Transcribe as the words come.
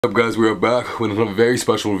What's up guys, we are back with another very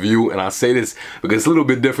special review, and I say this because it's a little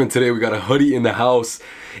bit different today. We got a hoodie in the house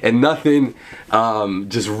and nothing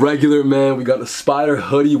just regular, man. We got a spider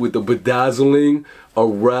hoodie with the bedazzling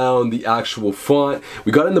around the actual font.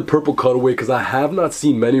 We got in the purple colorway because I have not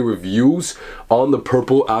seen many reviews on the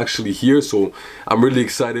purple actually here, so I'm really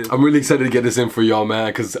excited. I'm really excited to get this in for y'all, man,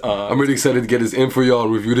 because I'm really excited to get this in for y'all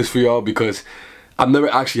and review this for y'all because I've never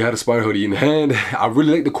actually had a spider hoodie in hand. I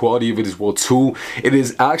really like the quality of it as well too. It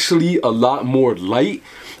is actually a lot more light,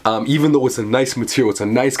 even though it's a nice material. It's a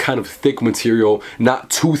nice kind of thick material,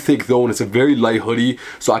 not too thick though, and it's a very light hoodie.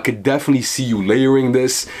 So I could definitely see you layering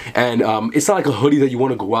this. And it's not like a hoodie that you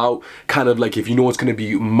want to go out kind of like if you know it's going to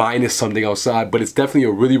be minus something outside, but it's definitely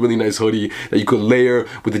a really nice hoodie that you could layer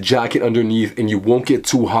with a jacket underneath, and you won't get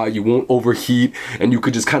too hot, you won't overheat, and you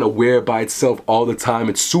could just kind of wear it by itself all the time.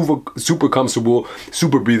 It's super comfortable,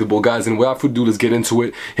 super breathable, guys. And without further ado, let's get into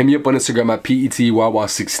it. Hit me up on Instagram at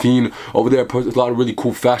PETYY16. Over there I post a lot of really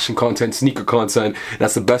cool fashion content, sneaker content.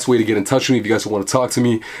 That's the best way to get in touch with me if you guys want to talk to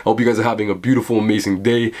me. I hope you guys are having a beautiful, amazing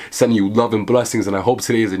day. Sending you love and blessings, and I hope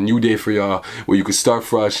today is a new day for y'all where you can start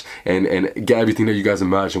fresh and get everything that you guys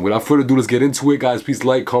imagine. Without further ado, let's get into it, guys. Please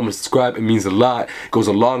like, comment, subscribe. It means a lot. It goes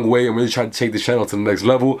a long way. I'm really trying to take this channel to the next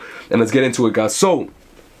level, and let's get into it, guys. So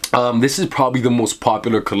this is probably the most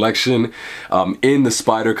popular collection in the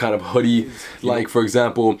spider kind of hoodie. Like, for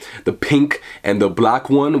example, the pink and the black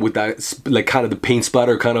one with that like kind of the paint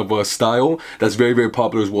splatter kind of style. That's very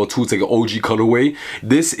popular as well too. It's like an OG colorway.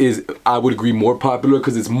 This is, I would agree, more popular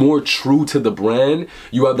because it's more true to the brand.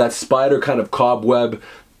 You have that spider kind of cobweb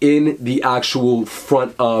in the actual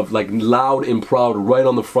front of, like, loud and proud right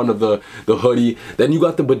on the front of the hoodie. Then you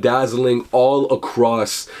got the bedazzling all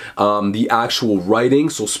across the actual writing.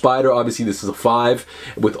 So spider, obviously this is a 5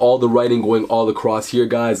 with all the writing going all across here,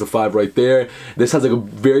 guys. The 5 right there. This has like a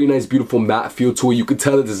very nice beautiful matte feel to it. You could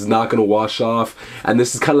tell that this is not going to wash off, and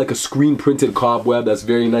this is kind of like a screen printed cobweb that's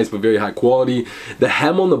very nice but very high quality. The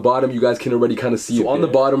hem on the bottom, you guys can already kind of see it on the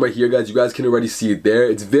bottom right here, guys. You guys can already see it there.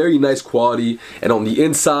 It's very nice quality. And on the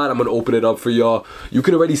inside, I'm gonna open it up for y'all. You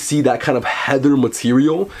can already see that kind of heather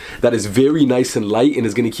material that is very nice and light and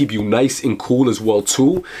is gonna keep you nice and cool as well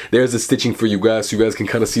too. There's the stitching for you guys, so you guys can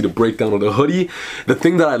kind of see the breakdown of the hoodie. The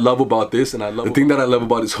thing that I love about this, and the thing that I love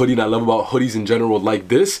about this hoodie, and I love about hoodies in general like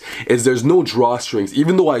this, is there's no drawstrings.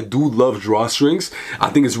 Even though I do love drawstrings,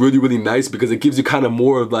 I think it's really nice because it gives you kind of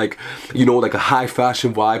more of, like, you know, like a high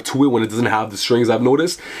fashion vibe to it when it doesn't have the strings, I've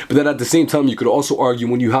noticed. But then at the same time, you could also argue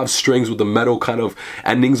when you have strings with the metal kind of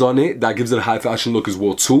endings on it, that gives it a high fashion look as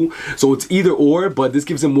well too. So it's either or, but this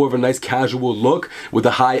gives it more of a nice casual look with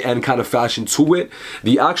a high end kind of fashion to it.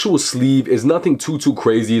 The actual sleeve is nothing too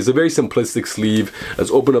crazy. It's a very simplistic sleeve.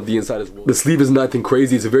 Let's open up the inside as well. The sleeve is nothing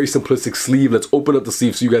crazy. It's a very simplistic sleeve. Let's open up the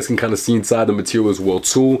sleeve so you guys can kind of see inside the material as well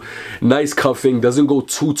too. Nice cuffing, doesn't go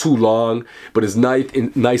too long, but it's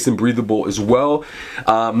nice and breathable as well.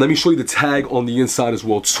 Let me show you the tag on the inside as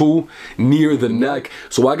well too, near the neck.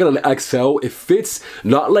 So I got an XL. It fits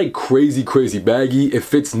not like crazy baggy. It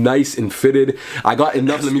fits nice and fitted. I got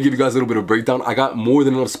enough. Let me give you guys a little bit of breakdown. I got more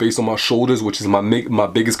than enough space on my shoulders, which is my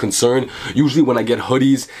biggest concern. Usually when I get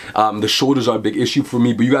hoodies, the shoulders are a big issue for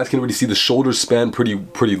me, but you guys can already see the shoulders span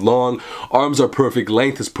pretty long. Arms are perfect.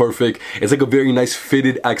 Length is perfect. It's like a very nice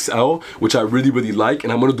fitted XL, which I really like,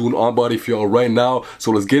 and I'm gonna do an on body for y'all right now.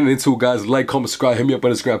 So let's get into it, guys. Like, comment, subscribe, hit me up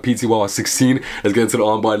on Instagram, PETYY16. Let's get into the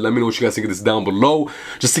on body. Let me know what you guys think of this down below.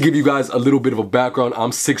 Just to give you guys a little bit of a background,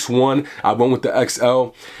 I'm 6'1". I went with the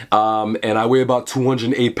XL, and I weigh about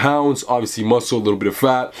 208 pounds. Obviously muscle, a little bit of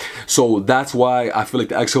fat, so that's why I feel like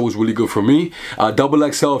the XL was really good for me.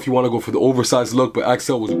 Double XL if you want to go for the oversized look, but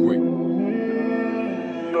XL was great.